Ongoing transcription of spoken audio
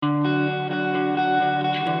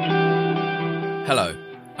Hello,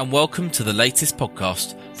 and welcome to the latest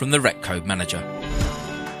podcast from the Rec Code Manager.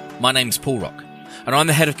 My name's Paul Rock, and I'm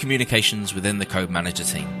the Head of Communications within the Code Manager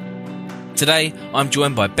team. Today, I'm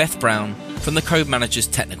joined by Beth Brown from the Code Manager's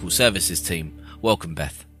Technical Services team. Welcome,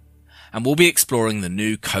 Beth. And we'll be exploring the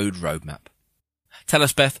new Code Roadmap. Tell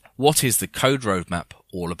us, Beth, what is the Code Roadmap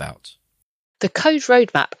all about? The Code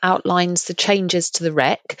Roadmap outlines the changes to the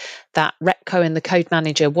Rec that RecCo and the Code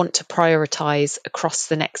Manager want to prioritise across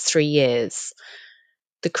the next 3 years.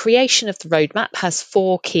 The creation of the roadmap has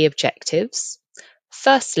 4 key objectives.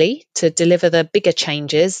 Firstly, to deliver the bigger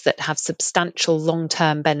changes that have substantial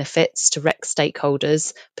long-term benefits to Rec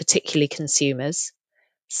stakeholders, particularly consumers.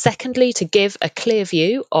 Secondly, to give a clear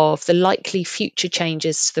view of the likely future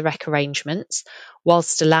changes to the Rec arrangements,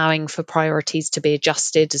 whilst allowing for priorities to be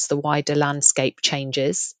adjusted as the wider landscape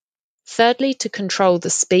changes. Thirdly, to control the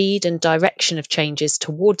speed and direction of changes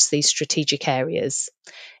towards these strategic areas.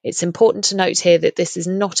 It's important to note here that this is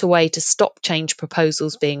not a way to stop change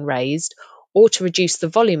proposals being raised or to reduce the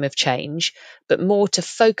volume of change, but more to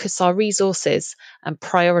focus our resources and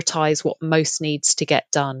prioritise what most needs to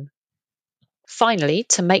get done. Finally,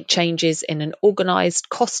 to make changes in an organised,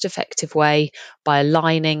 cost-effective way by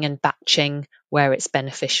aligning and batching where it's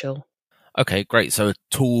beneficial. Okay, great. So a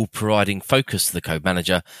tool providing focus to the Code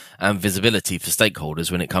Manager and visibility for stakeholders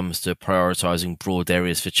when it comes to prioritising broad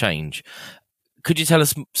areas for change. Could you tell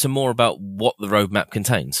us some more about what the roadmap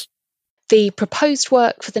contains? The proposed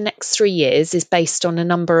work for the next 3 years is based on a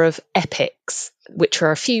number of epics, which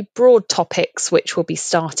are a few broad topics which will be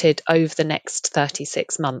started over the next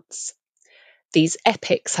 36 months. These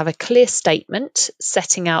epics have a clear statement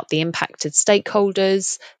setting out the impacted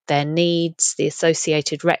stakeholders, their needs, the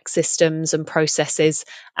associated Rec systems and processes,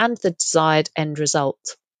 and the desired end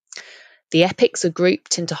result. The epics are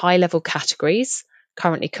grouped into high-level categories,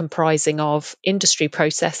 currently comprising of industry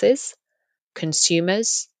processes,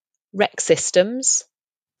 consumers, Rec systems,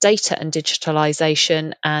 data and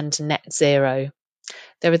digitalisation, and net zero.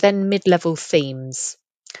 There are then mid-level themes.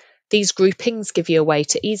 These groupings give you a way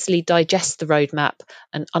to easily digest the roadmap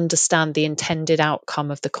and understand the intended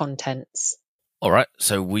outcome of the contents. All right,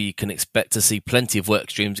 so we can expect to see plenty of work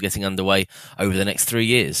streams getting underway over the next 3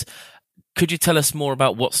 years. Could you tell us more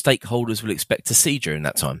about what stakeholders will expect to see during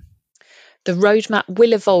that time? The roadmap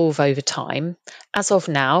will evolve over time. As of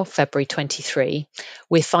now, February 23,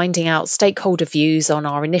 we're finding out stakeholder views on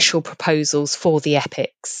our initial proposals for the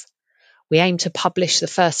epics. We aim to publish the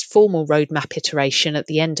first formal roadmap iteration at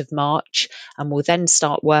the end of March, and we'll then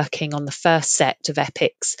start working on the first set of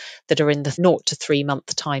epics that are in the 0 to 3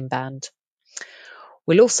 month time band.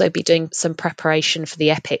 We'll also be doing some preparation for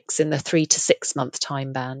the epics in the 3 to 6 month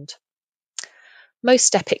time band.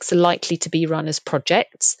 Most epics are likely to be run as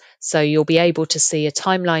projects, so you'll be able to see a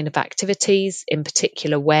timeline of activities, in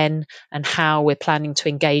particular when and how we're planning to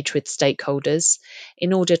engage with stakeholders,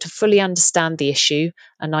 in order to fully understand the issue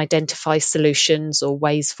and identify solutions or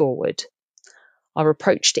ways forward. Our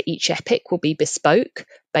approach to each epic will be bespoke,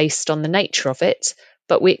 based on the nature of it,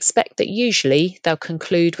 but we expect that usually they'll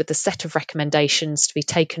conclude with a set of recommendations to be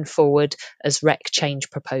taken forward as Rec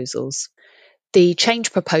change proposals. The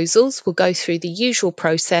change proposals will go through the usual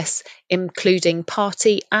process, including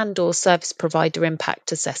party and or service provider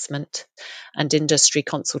impact assessment and industry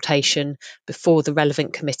consultation before the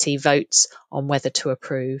relevant committee votes on whether to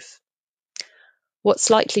approve. What's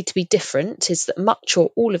likely to be different is that much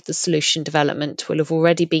or all of the solution development will have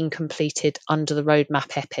already been completed under the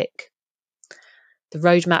roadmap epic. The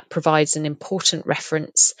roadmap provides an important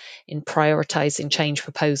reference in prioritising change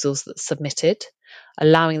proposals that's submitted,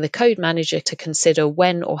 allowing the Code Manager to consider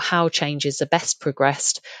when or how changes are best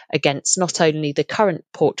progressed against not only the current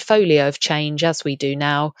portfolio of change as we do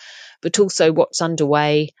now, but also what's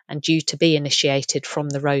underway and due to be initiated from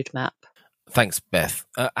the roadmap. Thanks, Beth.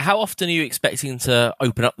 How often are you expecting to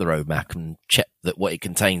open up the roadmap and check that what it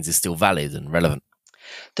contains is still valid and relevant?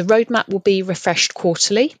 The roadmap will be refreshed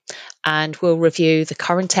quarterly, and we'll review the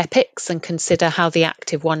current epics and consider how the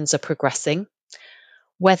active ones are progressing,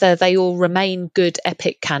 whether they all remain good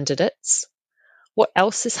epic candidates, what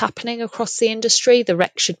else is happening across the industry the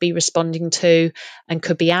Rec should be responding to and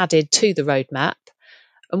could be added to the roadmap,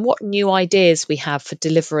 and what new ideas we have for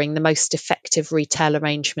delivering the most effective retail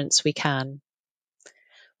arrangements we can.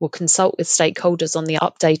 We'll consult with stakeholders on the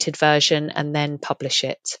updated version and then publish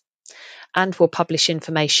it. And we'll publish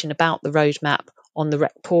information about the roadmap on the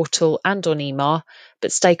Rec portal and on EMAR,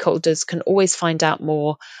 but stakeholders can always find out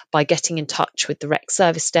more by getting in touch with the Rec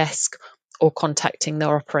service desk or contacting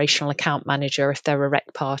their operational account manager if they're a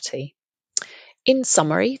Rec party. In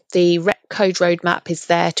summary, the Rec Code Roadmap is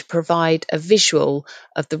there to provide a visual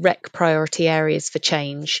of the Rec priority areas for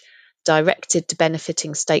change, directed to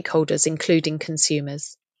benefiting stakeholders, including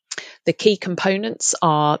consumers. The key components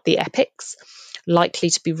are the epics, likely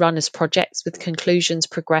to be run as projects with conclusions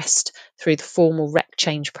progressed through the formal REC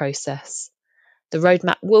change process. The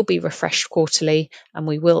roadmap will be refreshed quarterly, and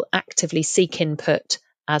we will actively seek input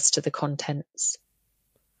as to the contents.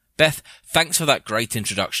 Beth, thanks for that great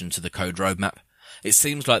introduction to the Code Roadmap. It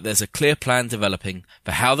seems like there's a clear plan developing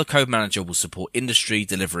for how the Code Manager will support industry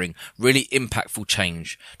delivering really impactful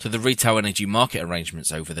change to the retail energy market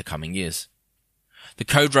arrangements over the coming years. The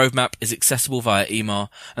Code Roadmap is accessible via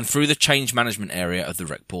email and through the change management area of the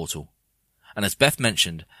REC portal. And as Beth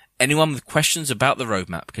mentioned, anyone with questions about the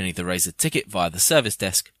roadmap can either raise a ticket via the service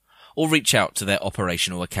desk or reach out to their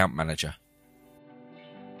operational account manager.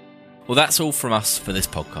 Well, that's all from us for this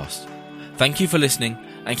podcast. Thank you for listening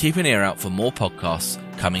and keep an ear out for more podcasts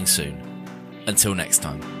coming soon. Until next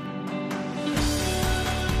time.